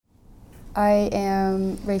I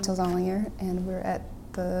am Rachel Zollinger, and we're at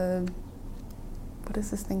what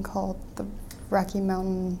is this thing called? The Rocky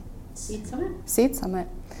Mountain Seed Summit? Seed Summit.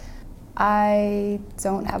 I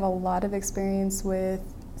don't have a lot of experience with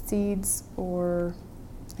seeds, or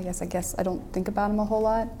I guess I don't think about them a whole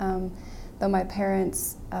lot. Though my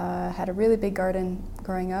parents had a really big garden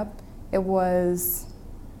growing up, it was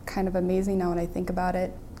kind of amazing now when I think about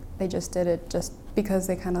it. They just did it just because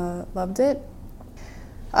they kind of loved it.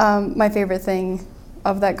 My favorite thing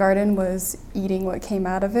of that garden was eating what came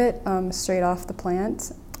out of it straight off the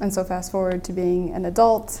plant. And so fast forward to being an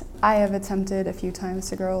adult, I have attempted a few times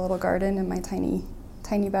to grow a little garden in my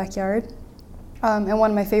tiny backyard. And one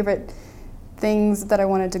of my favorite things that I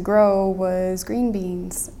wanted to grow was green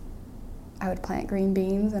beans. I would plant green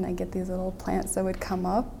beans and I get these little plants that would come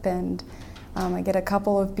up, and I get a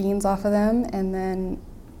couple of beans off of them, and then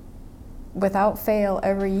without fail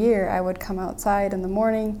every year I would come outside in the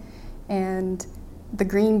morning and the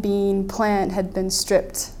green bean plant had been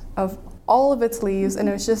stripped of all of its leaves, and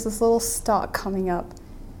it was just this little stalk coming up.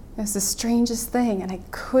 It was the strangest thing, and I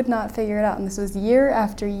could not figure it out. And this was year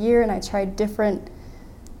after year, and I tried different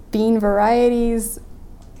bean varieties.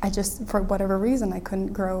 For whatever reason, I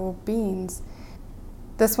couldn't grow beans.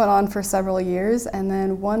 This went on for several years, and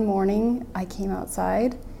then one morning I came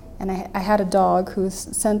outside, and I had a dog who's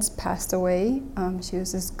since passed away. She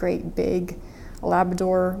was this great big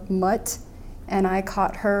Labrador mutt, and I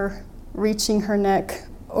caught her reaching her neck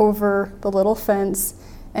over the little fence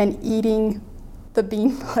and eating the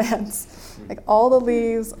bean plants, like all the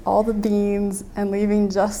leaves, all the beans, and leaving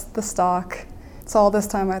just the stalk. So all this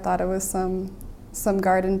time I thought it was some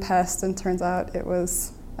garden pest, and turns out it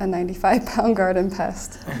was a 95-pound garden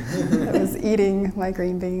pest that was eating my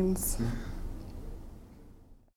green beans.